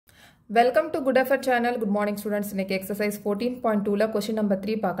Welcome to Good Effort channel. Good morning students. இன்னைக்கு exercise 14.2ல question number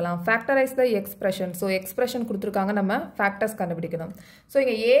 3 பார்க்கலாம். Factorize the expression. So expression கொடுத்திருக்காங்க நம்ம factors கண்டுபிடிக்கணும். So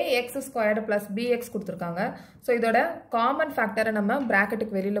இங்க ax squared plus bx கொடுத்திருக்காங்க. So இதோட common factor நம்ம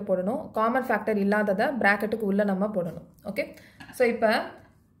bracketக்கு வெளியில போடணும். Common factor இல்லாதத bracketக்கு உள்ள நம்ம போடணும். Okay? So இப்ப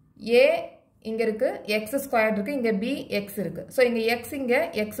a இங்க இருக்கு x squared இருக்கு இங்க b x இருக்கு. So இங்க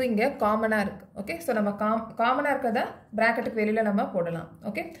x இங்க காமனா இருக்கு. Okay? So நம்ம காமனா இருக்கத bracketக்கு வெளியில நம்ம போடலாம்.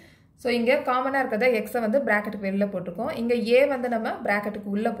 Okay? So இங்க காமனா இருக்கத x வந்து bracketக்கு வெளியில போட்டுருக்கோம். இங்க a வந்து நம்ம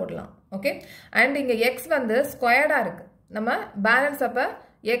bracketக்கு உள்ள போடலாம். Okay? And இங்க x வந்து ஸ்கொயர்டா இருக்கு. நம்ம பேலன்ஸ் அப்ப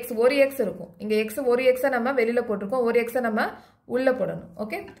x ஒரு x இருக்கும். இங்க x ஒரு x நம்ம வெளியில போட்டுருக்கோம். ஒரு x நம்ம உள்ள போடணும்.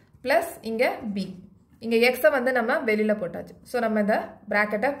 Okay? Plus இங்க b. இங்க x வந்து நம்ம வெளியில போட்டாச்சு. So நம்ம இந்த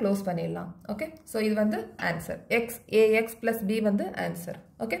bracket க்ளோஸ் பண்ணிடலாம். Okay? So இது வந்து ஆன்சர். ax plus b வந்து answer.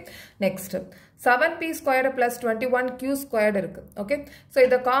 Okay? Next 7p squared plus 21q squared இருக்கு. Okay? So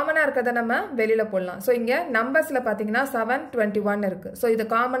இது காமனா இருக்கத நம்ம வெளியில போடலாம். So இங்க நம்பர்ஸ்ல பாத்தீங்கன்னா 7 21 இருக்கு. So இது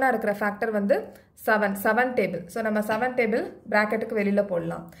காமனா இருக்கிற ஃபேக்டர் வந்து 7 டேபிள். So நம்ம 7 டேபிள் bracketக்கு வெளியில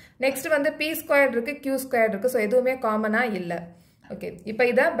போடலாம். Next வந்து p squared இருக்கு q squared இருக்கு. So எதுவுமே காமனா இல்ல. Okay, இப்போ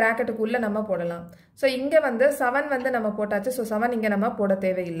இத bracketக்கு உள்ள நம்ம போடலாம். So இங்க வந்து 7 வந்து நம்ம போட்டாச்சு. So 7 இங்க நம்ம போட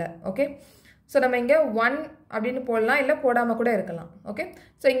தேவையில்லை. Okay? So நம்ம இங்க 1 அப்படினு போடலாம் இல்ல போடாம கூட இருக்கலாம். Okay?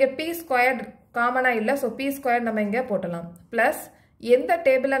 So இங்க p squared காமனா இல்ல. So p squared நம்ம இங்க போடலாம். Plus எந்த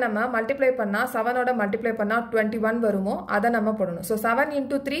டேபிள்ல நம்ம மல்டிப்ளை பண்ணா 7 ஓட மல்டிப்ளை பண்ணா 21 வருமோ அத நம்ம போடணும். So 7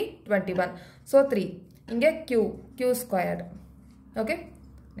 into 3 21. So 3. இங்க q squared. Okay?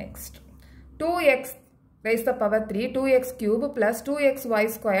 Next. 2x raise the power 3 2x cube plus 2xy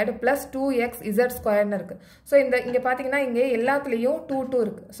squared plus 2xz squared இருக்கு. So இங்க பாத்தீங்கன்னா இங்க எல்லாத்துலயும் 2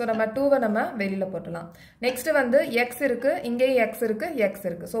 இருக்கு. So நம்ம 2 நம்ம வெளியில போடலாம். Next வந்து x இருக்கு, இங்கே x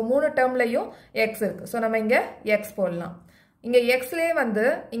இருக்கு. So மூணு டேர்ம்லயும் x இருக்கு. So நம்ம இங்க x போடலாம். இங்க xலயே வந்து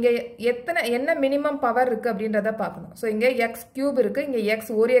இங்க என்ன மினிமம் பவர் இருக்கு அப்படின்றத பார்க்கணும். So இங்க x cube இருக்கு, இங்க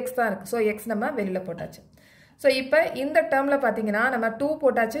x ஒரு x தான் இருக்கு. So x நம்ம வெளியில போட்டாச்சு. So இப்போ இந்த டேர்ம்ல பாத்தீங்கன்னா நம்ம 2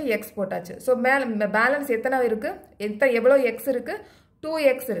 போட்டாச்சு x போட்டாச்சு. So பேலன்ஸ் எத்தனை இருக்கு? எவ்வளவு x இருக்கு?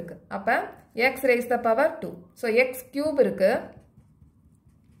 2x இருக்கு. அப்ப x raise the power 2. So x cube இருக்கு.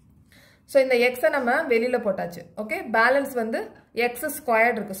 So இந்த x நம்ம வெளியில போட்டாச்சு. ஓகே? பேலன்ஸ் வந்து x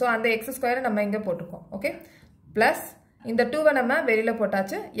ஸ்கொயர்ட் இருக்கு. So அந்த x ஸ்கொயரை நம்ம இங்க போட்டுக்கோம். ஓகே? பிளஸ் இந்த 2 நம்ம வெளியில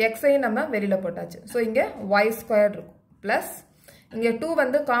போட்டாச்சு. x ஐயும் நம்ம வெளியில போட்டாச்சு. So இங்க y ஸ்கொயர்ட் இருக்கும். பிளஸ் இங்க 2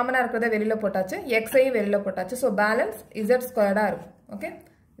 வந்து காமனா இருக்கிறத வெளியில போட்டாச்சு. x ஐயும் வெளியில போட்டாச்சு. So balance z ஸ்கொயர்டா இருக்கும். ஓகே?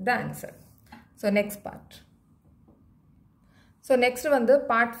 இது answer. So next part. So next வந்து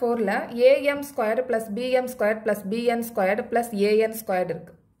part 4ல am squared plus bm squared plus bn squared plus an squared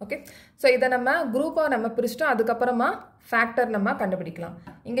இருக்கு. ஓகே? So இத நம்ம குரூப்பா நம்ம பிரிச்சிட்டோம். அதுக்கு அப்புறமா ஃபேக்டர் நம்ம கண்டுபிடிக்கலாம்.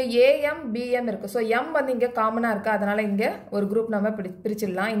 இங்க am bm இருக்கு. So m வந்து இங்க காமனா இருக்கு. அதனால இங்க ஒரு குரூப் நம்ம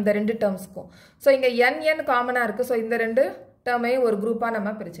பிரிச்சிடலாம் இந்த ரெண்டு டேர்ம்ஸ்க்கும். So இங்க n காமனா இருக்கு. So இந்த ரெண்டு டேர்மை ஒரு குரூப்பா நம்ம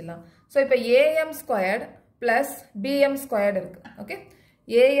பிரிச்சிடலாம். So இப்போ am squared plus bm squared இருக்கு. Okay?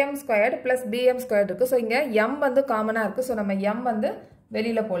 am squared plus bm squared இருக்கு. So இங்க m வந்து காமனா இருக்கு. So நம்ம m வந்து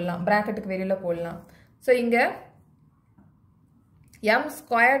வெளியில போடலாம். bracketக்கு வெளியில போடலாம். So இங்க m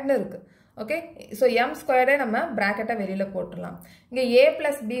squaredனு இருக்கு. ஓகே? So m squared நம்ம bracketஐ வெளியில போட்டுறலாம். இங்க a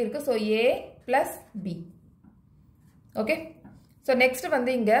plus b இருக்கு. So a plus b. Okay? So next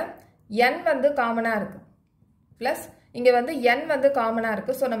வந்து இங்க n வந்து காமனா இருக்கு. plus இங்க வந்து n வந்து காமனா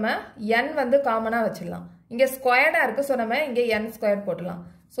இருக்கு. So நம்ம n வந்து காமனா வச்சிடலாம். இங்க ஸ்கொயர்டா இருக்கு. So நம்ம இங்க n ஸ்கொயர் போடலாம்.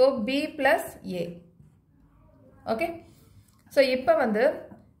 So b plus a. Okay? So இப்போ வந்து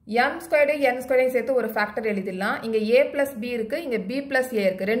m ஸ்கொயர்டு n ஸ்கொயர்டையும் சேர்த்து ஒரு ஃபேக்டர் எழுதிடலாம். இங்க a plus b இருக்கு, இங்க b plus a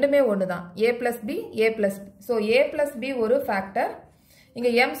இருக்கு. ரெண்டுமே ஒண்ணுதான். a plus b, a plus b. So a plus b ஒரு ஃபேக்டர். இங்க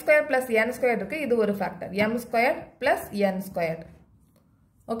m square plus n square இருக்கு. இது ஒரு factor. m square plus n square.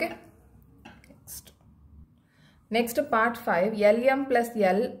 Okay? Next part 5 lm plus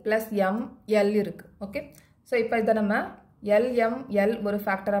l plus m l இருக்கு. Okay? So இப்போ இத நம்ம lm l ஒரு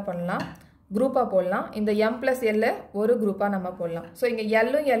ஃபேக்டரா பண்ணலாம். குரூப்பா போடலாம். இந்த m plus l ஒரு குரூப்பா நம்ம போடலாம். So இங்க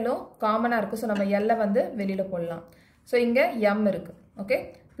l காமனா இருக்கு. So நம்ம l வந்து வெளியில போடலாம். So இங்க m இருக்கு. ஓகே?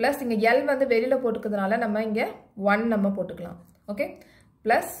 plus இங்க l வந்து வெளியில போட்டுக்கிறதுனால நம்ம இங்க 1 நம்ம போட்டுக்கலாம். ஓகே?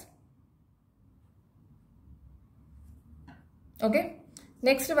 plus okay?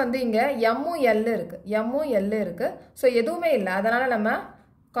 நெக்ஸ்ட் வந்து இங்க m l இருக்கு. m l இருக்கு. சோ எதுவுமே இல்ல. அதனால நம்ம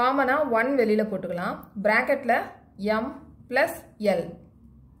காமனா 1 வெளியில போட்டுக்கலாம். பிராக்கெட்ல m plus l.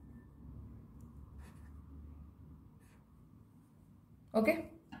 Okay?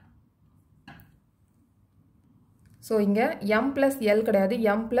 So இங்க m plus l கிடையாது.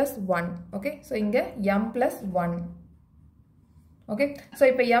 m plus 1. ஓகே? சோ இங்க m plus 1. ஓகே? சோ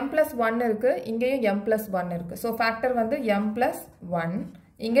இப்போ m plus 1 இருக்கு. இங்கேயும் m plus 1 இருக்கு. சோ ஃபேக்டர் வந்து m plus 1.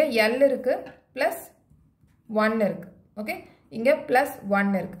 இங்கே L இருக்கு ப்ளஸ் 1 இருக்கு ஓகே இங்கே ப்ளஸ்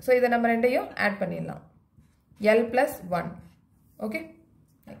 1 இருக்கு ஸோ இதை நம்ம ரெண்டையும் ஆட் பண்ணிடலாம் L plus 1 okay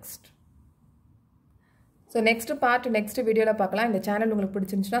next so next part next வீடியோவில் பார்க்கலாம் இந்த சேனல் உங்களுக்கு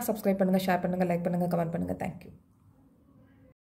பிடிச்சிருந்துச்சுன்னா சப்ஸ்கிரைப் பண்ணுங்கள் ஷேர் பண்ணுங்கள் லைக் பண்ணுங்கள் கமெண்ட் பண்ணுங்கள் தேங்க்யூ